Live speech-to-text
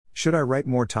Should I write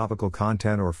more topical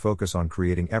content or focus on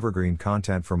creating evergreen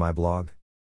content for my blog?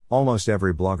 Almost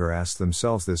every blogger asks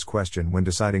themselves this question when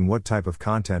deciding what type of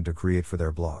content to create for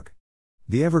their blog.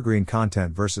 The evergreen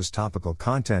content versus topical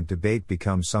content debate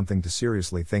becomes something to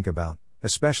seriously think about,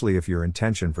 especially if your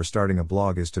intention for starting a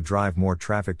blog is to drive more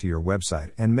traffic to your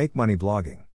website and make money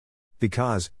blogging.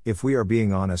 Because, if we are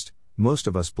being honest, most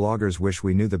of us bloggers wish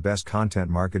we knew the best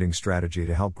content marketing strategy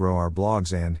to help grow our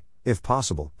blogs and, if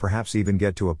possible, perhaps even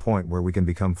get to a point where we can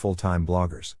become full-time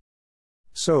bloggers.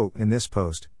 So, in this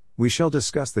post, we shall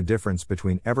discuss the difference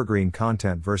between evergreen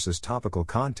content versus topical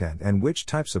content and which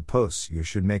types of posts you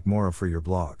should make more of for your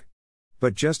blog.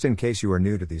 But just in case you are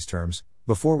new to these terms,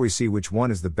 before we see which one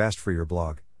is the best for your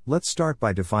blog, let's start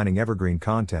by defining evergreen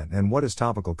content and what is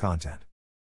topical content.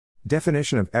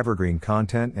 Definition of evergreen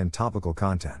content and topical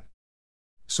content.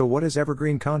 So what is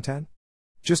evergreen content?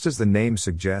 Just as the name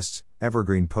suggests,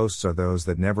 evergreen posts are those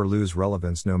that never lose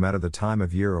relevance no matter the time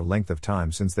of year or length of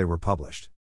time since they were published.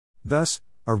 Thus,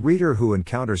 a reader who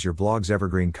encounters your blog's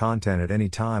evergreen content at any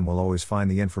time will always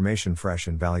find the information fresh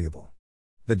and valuable.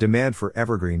 The demand for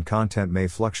evergreen content may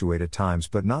fluctuate at times,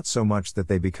 but not so much that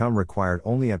they become required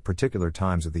only at particular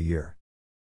times of the year.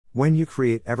 When you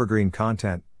create evergreen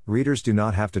content, readers do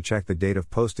not have to check the date of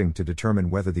posting to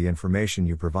determine whether the information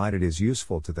you provided is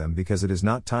useful to them because it is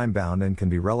not time-bound and can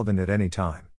be relevant at any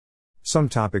time. Some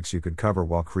topics you could cover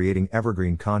while creating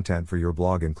evergreen content for your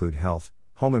blog include health,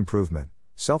 home improvement,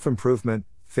 self-improvement,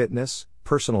 fitness,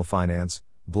 personal finance,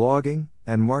 blogging,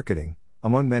 and marketing,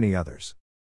 among many others.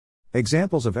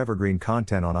 Examples of evergreen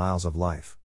content on Aisles of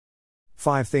Life.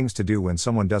 5 things to do when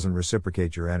someone doesn't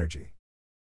reciprocate your energy.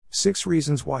 6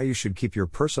 reasons why you should keep your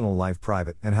personal life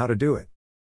private and how to do it.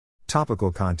 Topical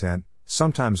content,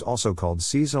 sometimes also called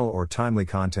seasonal or timely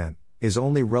content, is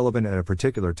only relevant at a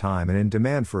particular time and in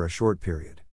demand for a short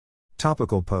period.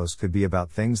 Topical posts could be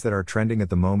about things that are trending at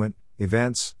the moment,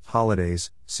 events,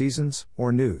 holidays, seasons,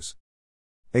 or news.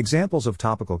 Examples of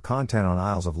topical content on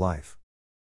Aisles of Life.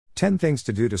 10 things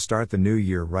to do to start the new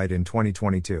year right in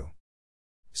 2022.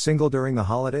 Single during the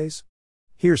holidays?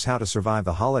 Here's how to survive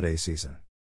the holiday season.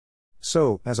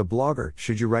 So, as a blogger,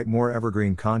 should you write more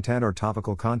evergreen content or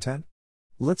topical content?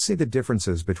 Let's see the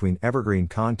differences between evergreen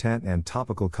content and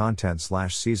topical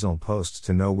content/seasonal posts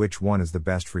to know which one is the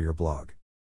best for your blog.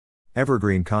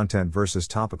 Evergreen content versus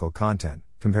topical content,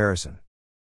 comparison.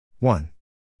 1.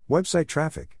 Website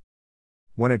traffic.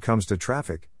 When it comes to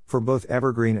traffic, for both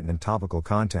evergreen and topical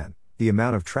content, the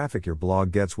amount of traffic your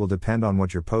blog gets will depend on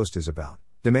what your post is about,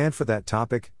 demand for that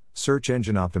topic, search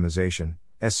engine optimization,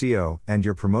 SEO, and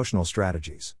your promotional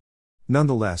strategies.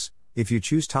 Nonetheless, if you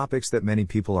choose topics that many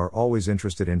people are always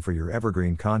interested in for your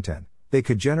evergreen content, they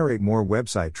could generate more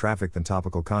website traffic than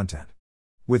topical content.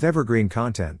 With evergreen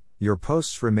content, your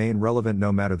posts remain relevant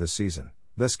no matter the season,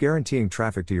 thus guaranteeing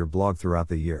traffic to your blog throughout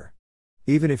the year.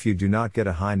 Even if you do not get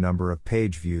a high number of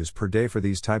page views per day for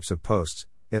these types of posts,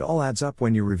 it all adds up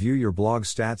when you review your blog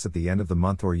stats at the end of the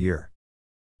month or year.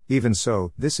 Even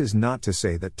so, this is not to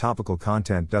say that topical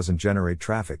content doesn't generate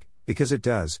traffic, because it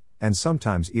does, and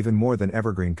sometimes even more than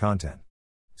evergreen content.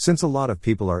 Since a lot of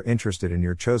people are interested in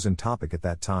your chosen topic at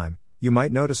that time, you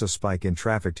might notice a spike in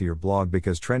traffic to your blog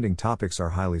because trending topics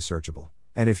are highly searchable,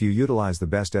 and if you utilize the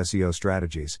best SEO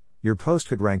strategies, your post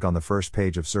could rank on the first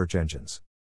page of search engines.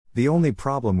 The only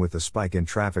problem with the spike in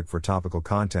traffic for topical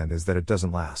content is that it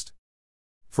doesn't last.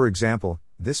 For example,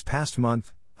 this past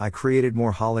month, I created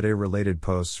more holiday-related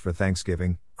posts for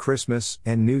Thanksgiving, Christmas,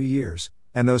 and New Year's,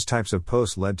 and those types of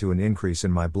posts led to an increase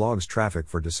in my blog's traffic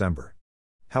for December.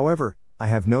 However, I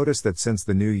have noticed that since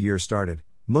the new year started,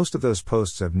 most of those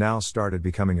posts have now started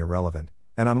becoming irrelevant,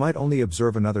 and I might only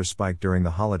observe another spike during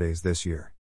the holidays this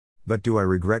year. But do I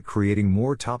regret creating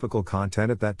more topical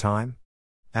content at that time?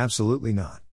 Absolutely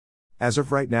not. As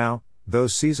of right now,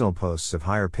 those seasonal posts have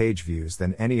higher page views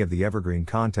than any of the evergreen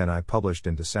content I published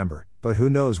in December, but who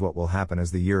knows what will happen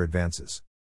as the year advances.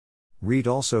 Read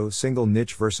also Single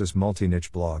Niche versus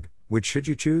Multi-Niche Blog, which should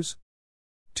you choose?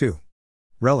 2.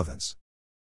 Relevance.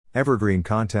 Evergreen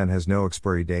content has no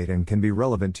expiry date and can be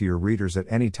relevant to your readers at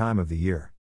any time of the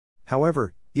year.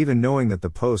 However, even knowing that the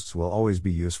posts will always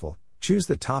be useful, choose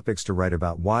the topics to write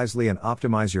about wisely and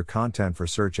optimize your content for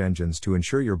search engines to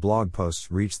ensure your blog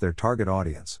posts reach their target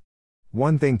audience.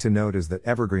 One thing to note is that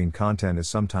evergreen content is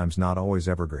sometimes not always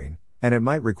evergreen, and it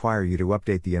might require you to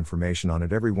update the information on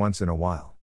it every once in a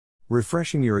while.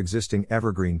 Refreshing your existing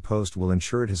evergreen post will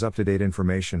ensure it has up-to-date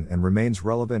information and remains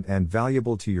relevant and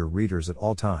valuable to your readers at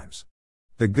all times.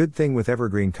 The good thing with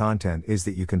evergreen content is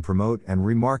that you can promote and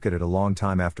remarket it a long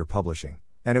time after publishing,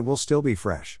 and it will still be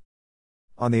fresh.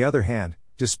 On the other hand,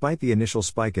 despite the initial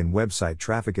spike in website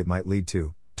traffic it might lead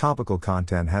to, Topical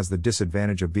content has the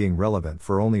disadvantage of being relevant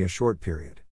for only a short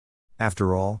period.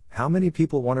 After all, how many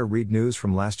people want to read news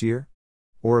from last year?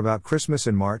 Or about Christmas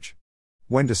in March?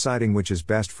 When deciding which is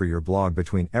best for your blog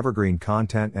between evergreen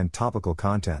content and topical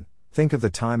content, think of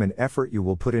the time and effort you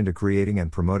will put into creating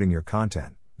and promoting your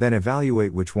content, then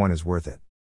evaluate which one is worth it.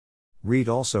 Read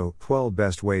also 12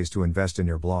 best ways to invest in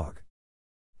your blog.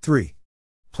 3.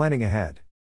 Planning ahead.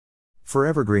 For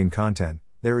evergreen content,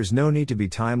 there is no need to be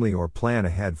timely or plan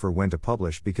ahead for when to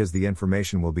publish because the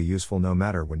information will be useful no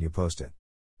matter when you post it.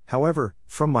 However,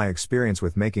 from my experience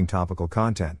with making topical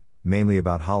content, mainly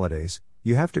about holidays,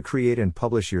 you have to create and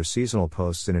publish your seasonal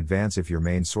posts in advance if your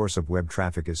main source of web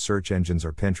traffic is search engines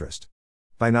or Pinterest.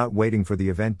 By not waiting for the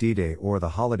event D-Day or the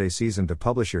holiday season to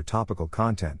publish your topical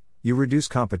content, you reduce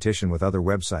competition with other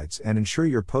websites and ensure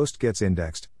your post gets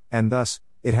indexed, and thus,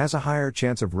 it has a higher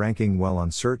chance of ranking well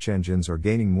on search engines or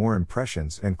gaining more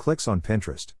impressions and clicks on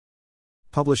Pinterest.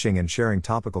 Publishing and sharing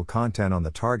topical content on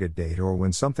the target date or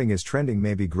when something is trending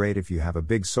may be great if you have a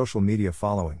big social media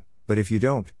following, but if you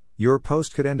don't, your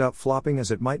post could end up flopping as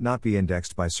it might not be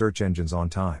indexed by search engines on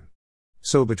time.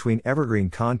 So between evergreen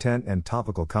content and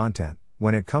topical content,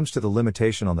 when it comes to the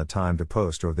limitation on the time to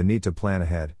post or the need to plan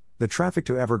ahead, the traffic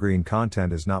to evergreen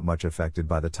content is not much affected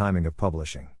by the timing of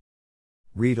publishing.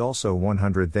 Read also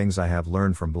 100 Things I Have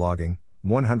Learned from Blogging,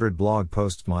 100 Blog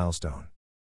Posts Milestone.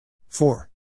 4.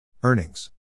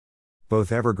 Earnings.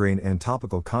 Both evergreen and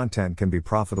topical content can be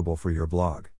profitable for your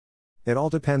blog. It all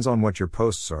depends on what your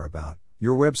posts are about,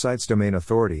 your website's domain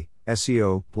authority,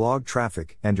 SEO, blog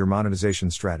traffic, and your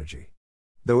monetization strategy.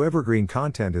 Though evergreen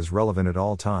content is relevant at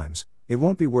all times, it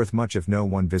won't be worth much if no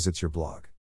one visits your blog.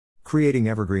 Creating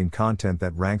evergreen content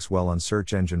that ranks well on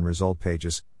search engine result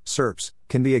pages, SERPs,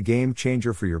 can be a game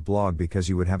changer for your blog because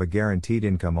you would have a guaranteed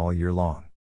income all year long.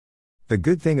 The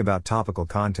good thing about topical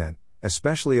content,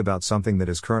 especially about something that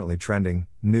is currently trending,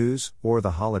 news, or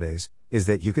the holidays, is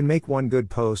that you can make one good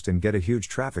post and get a huge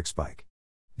traffic spike.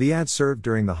 The ads served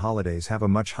during the holidays have a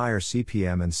much higher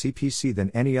CPM and CPC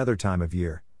than any other time of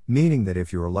year, meaning that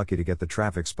if you are lucky to get the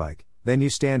traffic spike, then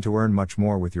you stand to earn much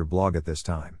more with your blog at this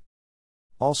time.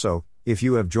 Also, if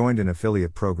you have joined an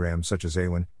affiliate program such as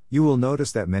A1, you will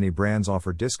notice that many brands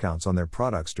offer discounts on their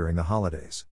products during the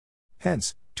holidays.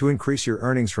 Hence, to increase your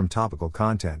earnings from topical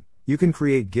content, you can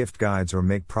create gift guides or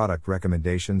make product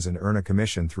recommendations and earn a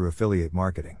commission through affiliate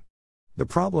marketing. The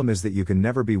problem is that you can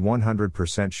never be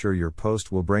 100% sure your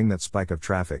post will bring that spike of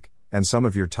traffic, and some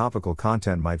of your topical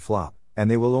content might flop,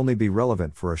 and they will only be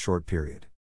relevant for a short period.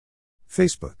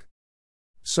 Facebook.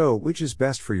 So, which is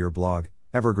best for your blog,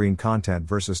 evergreen content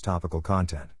versus topical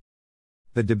content?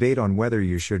 The debate on whether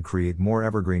you should create more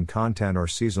evergreen content or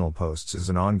seasonal posts is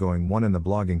an ongoing one in the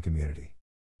blogging community.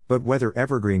 But whether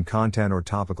evergreen content or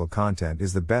topical content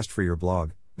is the best for your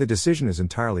blog, the decision is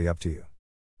entirely up to you.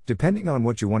 Depending on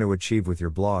what you want to achieve with your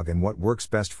blog and what works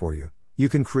best for you, you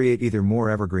can create either more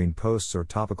evergreen posts or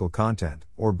topical content,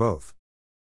 or both.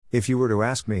 If you were to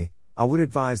ask me, I would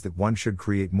advise that one should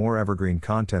create more evergreen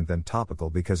content than topical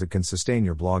because it can sustain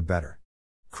your blog better.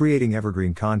 Creating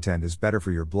evergreen content is better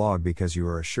for your blog because you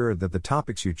are assured that the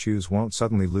topics you choose won't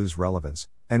suddenly lose relevance,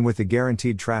 and with the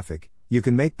guaranteed traffic, you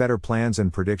can make better plans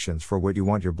and predictions for what you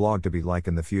want your blog to be like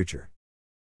in the future.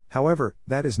 However,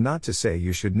 that is not to say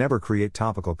you should never create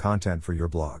topical content for your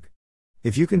blog.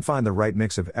 If you can find the right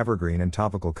mix of evergreen and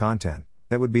topical content,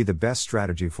 that would be the best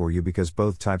strategy for you because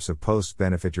both types of posts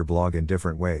benefit your blog in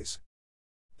different ways.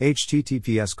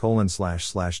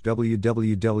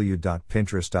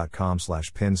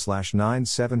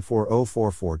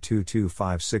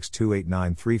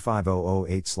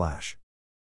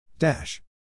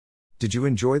 Did you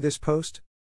enjoy this post?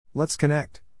 Let's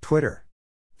connect. Twitter,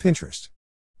 Pinterest,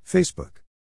 Facebook,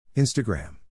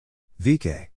 Instagram,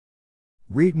 VK.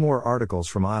 Read more articles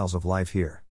from Isles of Life here.